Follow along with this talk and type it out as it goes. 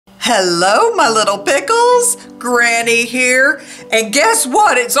Hello, my little pickles. Granny here. And guess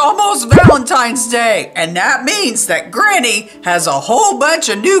what? It's almost Valentine's Day. And that means that Granny has a whole bunch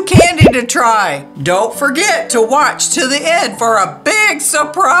of new candy to try. Don't forget to watch to the end for a big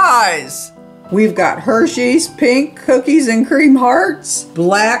surprise. We've got Hershey's Pink Cookies and Cream Hearts,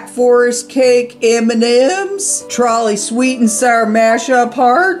 Black Forest Cake M&Ms, Trolli Sweet and Sour Mashup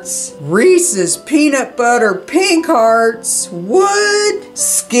Hearts, Reese's Peanut Butter Pink Hearts, Wood,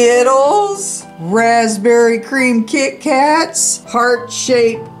 Skittles, Raspberry Cream Kit Kats,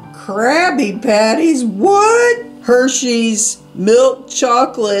 Heart-Shaped Krabby Patties, Wood, Hershey's Milk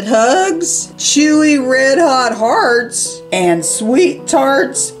Chocolate Hugs, Chewy Red Hot Hearts, and Sweet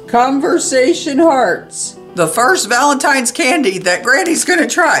Tarts Conversation Hearts. The first Valentine's candy that Granny's gonna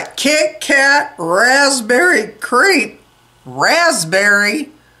try, Kit Kat Raspberry Cream.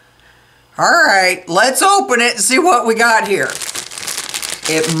 Raspberry? Alright, let's open it and see what we got here.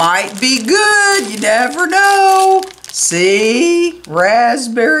 It might be good, you never know. See?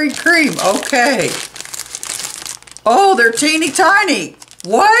 Raspberry cream, okay. Oh, they're teeny tiny.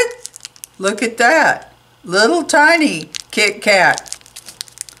 What? Look at that. Little tiny Kit Kat.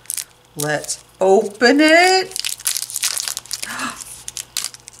 Let's open it.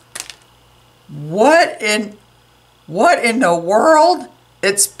 What in the world?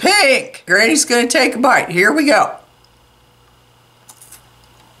 It's pink. Granny's gonna take a bite. Here we go.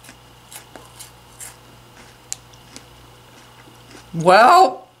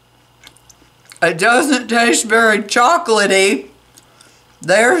 Well, it doesn't taste very chocolatey.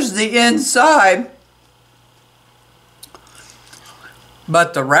 There's the inside.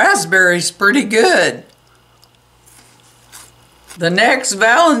 But the raspberry's pretty good. The next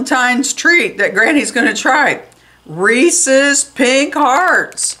Valentine's treat that Granny's gonna try, Reese's Pink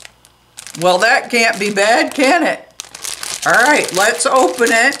Hearts. Well, that can't be bad, can it? All right, let's open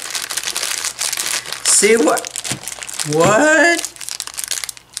it. See what?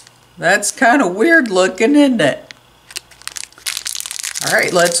 That's kind of weird looking, isn't it? All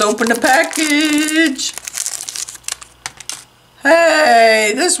right, let's open the package.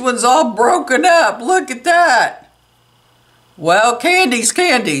 Hey, this one's all broken up. Look at that. Well, candy's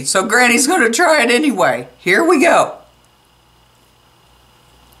candy, so Granny's going to try it anyway. Here we go.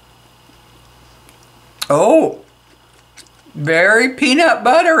 Oh, very peanut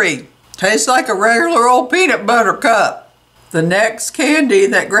buttery. Tastes like a regular old peanut butter cup. The next candy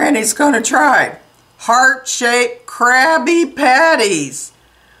that Granny's going to try, heart-shaped Krabby Patties.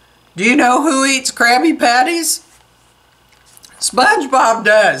 Do you know who eats Krabby Patties? SpongeBob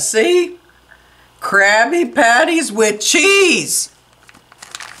does, see? Krabby Patties with cheese.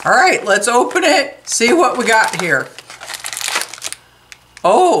 All right, let's open it, see what we got here.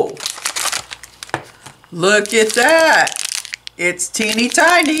 Oh, look at that. It's teeny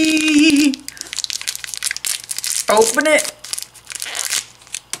tiny. Open it.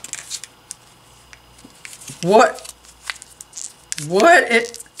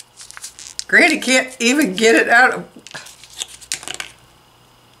 Granny can't even get it out of...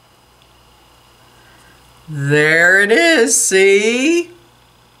 There it is, see?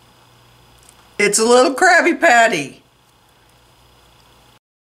 It's a little Krabby Patty.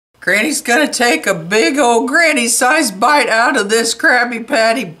 Granny's gonna take a big old granny-sized bite out of this Krabby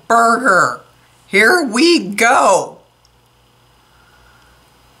Patty burger. Here we go.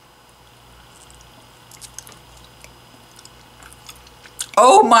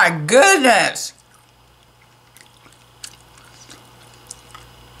 Oh my goodness.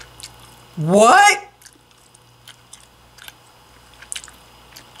 What?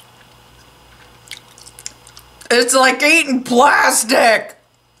 It's like eating plastic.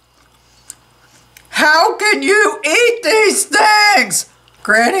 How can you eat these things?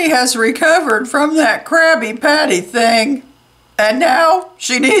 Granny has recovered from that Krabby Patty thing, and now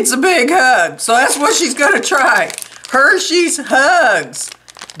she needs a big hug. So that's what she's gonna try. Hershey's Hugs.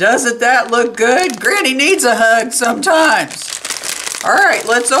 Doesn't that look good? Granny needs a hug sometimes. All right,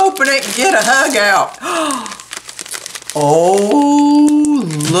 let's open it and get a hug out. Oh,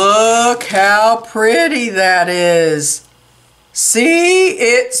 look how pretty that is. See,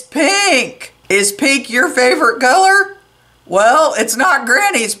 it's pink. Is pink your favorite color? Well, it's not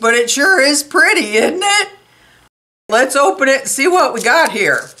Granny's, but it sure is pretty, isn't it? Let's open it and see what we got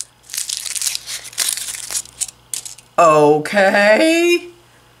here. Okay,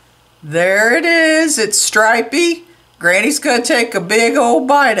 there it is. It's stripy. Granny's gonna take a big old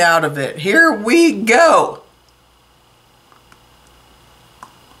bite out of it. Here we go.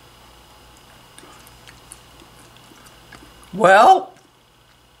 Well,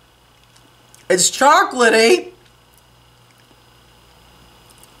 it's chocolatey.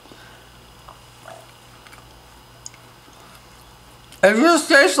 It just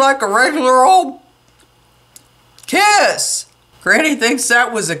tastes like a regular old kiss. Granny thinks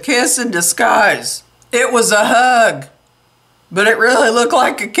that was a kiss in disguise. It was a hug, but it really looked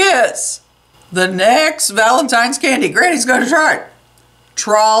like a kiss. The next Valentine's candy Granny's gonna try.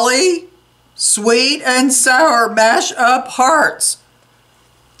 Trolli sweet and sour mash up hearts.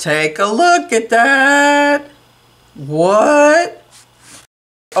 Take a look at that. What?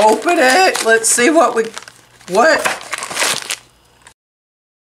 Open it. Let's see what.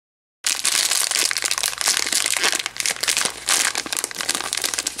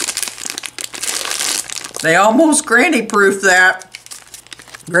 They almost granny-proofed that.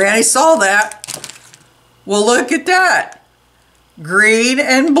 Granny saw that. Well, look at that. Green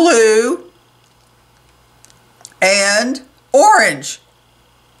and blue and orange.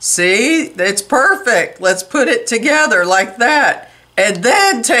 See, it's perfect. Let's put it together like that and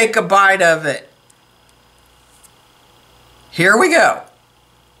then take a bite of it. Here we go.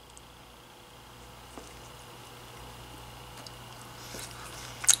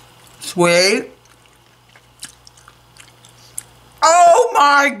 Sweet. Oh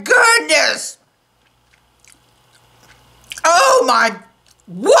my goodness! Oh my,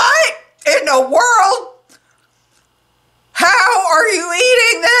 what in the world? How are you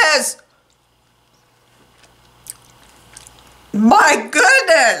eating this? My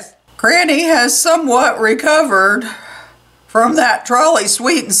goodness! Granny has somewhat recovered from that Trolli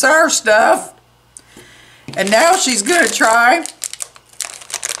sweet and sour stuff. And now she's gonna try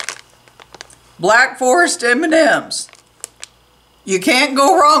Black Forest M&Ms. You can't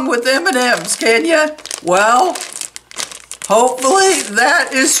go wrong with M&Ms, can you? Well, hopefully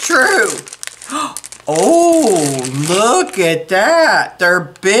that is true. Oh, look at that. They're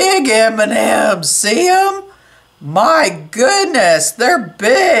big M&Ms. See them? My goodness, they're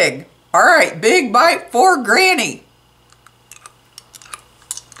big. All right, big bite for Granny.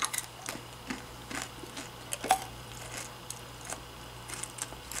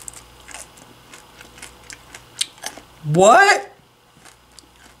 What?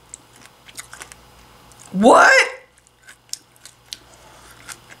 What?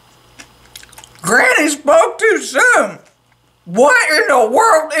 Granny spoke too soon. What in the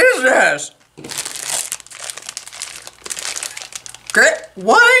world is this?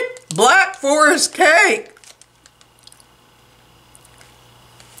 What? Black Forest cake.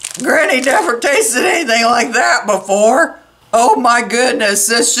 Granny never tasted anything like that before. Oh my goodness,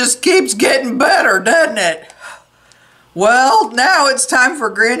 this just keeps getting better, doesn't it? Well, now it's time for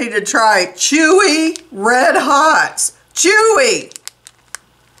Granny to try Chewy Red Hots. Chewy!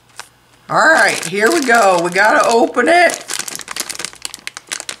 Alright, here we go. We gotta open it.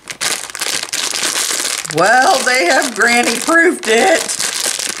 Well, they have Granny proofed it.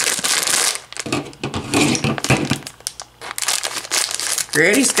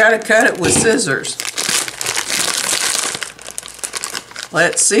 Granny's gotta cut it with scissors.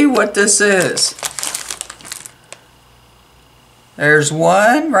 Let's see what this is. There's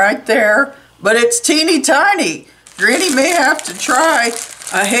one right there, but it's teeny tiny. Granny may have to try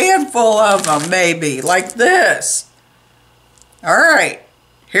a handful of them, maybe, like this. All right,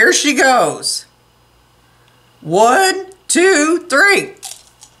 here she goes. 1, 2, 3.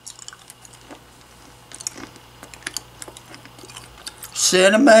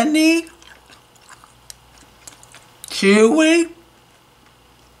 Cinnamony, chewy,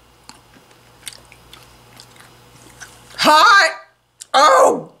 hot.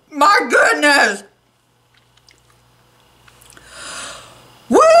 Oh my goodness!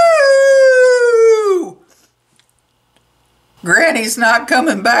 Woo! Granny's not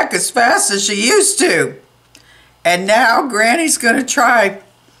coming back as fast as she used to. And now Granny's gonna try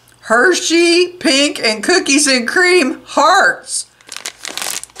Hershey Pink and Cookies and Cream Hearts.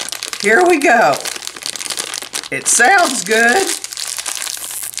 Here we go. It sounds good.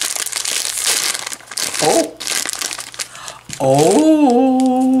 Oh.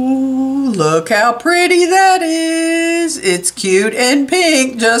 Oh, look how pretty that is. It's cute and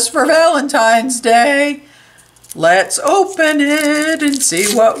pink just for Valentine's Day. Let's open it and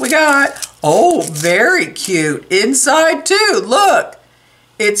see what we got. Oh, very cute. Inside too, look.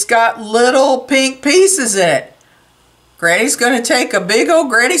 It's got little pink pieces in it. Granny's going to take a big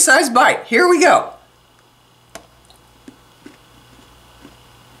old granny-sized bite. Here we go.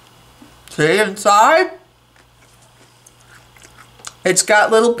 See inside? It's got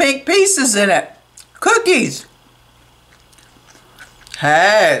little pink pieces in it. Cookies.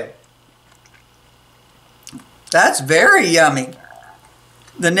 Hey. That's very yummy.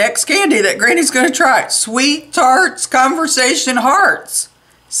 The next candy that Granny's going to try. Sweet Tarts Conversation Hearts.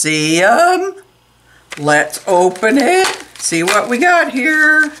 See 'em? Let's open it. See what we got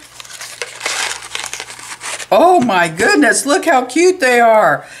here. Oh my goodness, look how cute they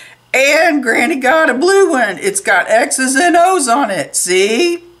are. And Granny got a blue one. It's got X's and O's on it,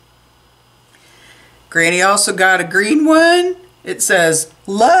 see? Granny also got a green one. It says,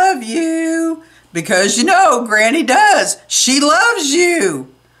 love you. Because you know, Granny does. She loves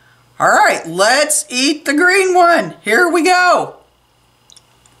you. All right, let's eat the green one. Here we go.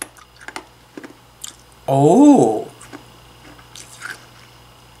 Oh.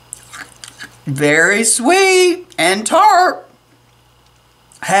 Very sweet and tart.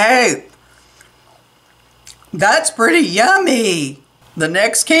 Hey, that's pretty yummy. The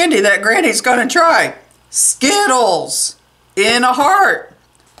next candy that Granny's gonna try, Skittles in a heart.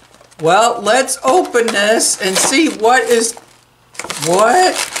 Well, let's open this and see what.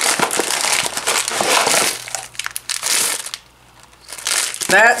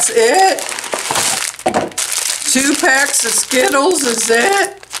 That's it? 2 packs of Skittles is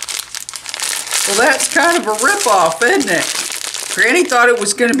it? Well, that's kind of a ripoff, isn't it? Granny thought it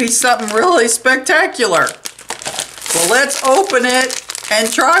was going to be something really spectacular. Well, let's open it and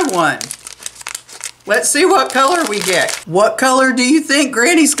try one. Let's see what color we get. What color do you think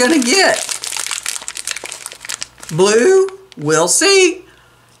Granny's going to get? Blue? We'll see.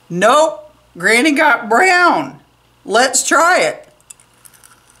 Nope, Granny got brown. Let's try it.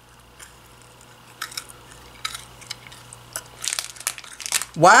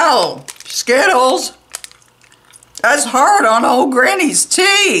 Wow, Skittles. That's hard on old Granny's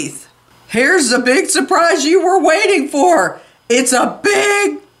teeth. Here's the big surprise you were waiting for. It's a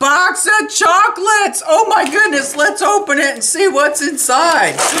big box of chocolates. Oh my goodness, let's open it and see what's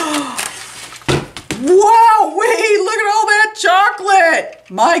inside. Wow, wait, look at all that chocolate.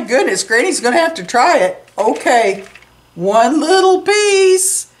 My goodness, Granny's gonna have to try it. Okay, one little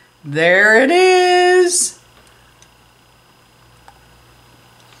piece. There it is.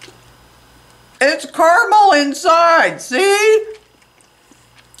 It's caramel inside, see?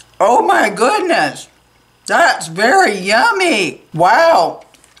 Oh my goodness, that's very yummy. Wow,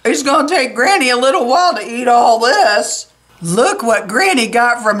 it's gonna take Granny a little while to eat all this. Look what Granny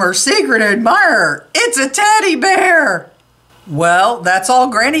got from her secret admirer. It's a teddy bear. Well, that's all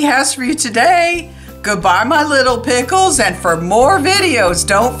Granny has for you today. Goodbye, my little pickles, and for more videos,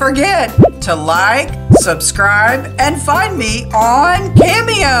 don't forget to like, subscribe, and find me on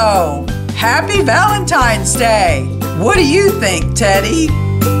Cameo. Happy Valentine's Day! What do you think, Teddy?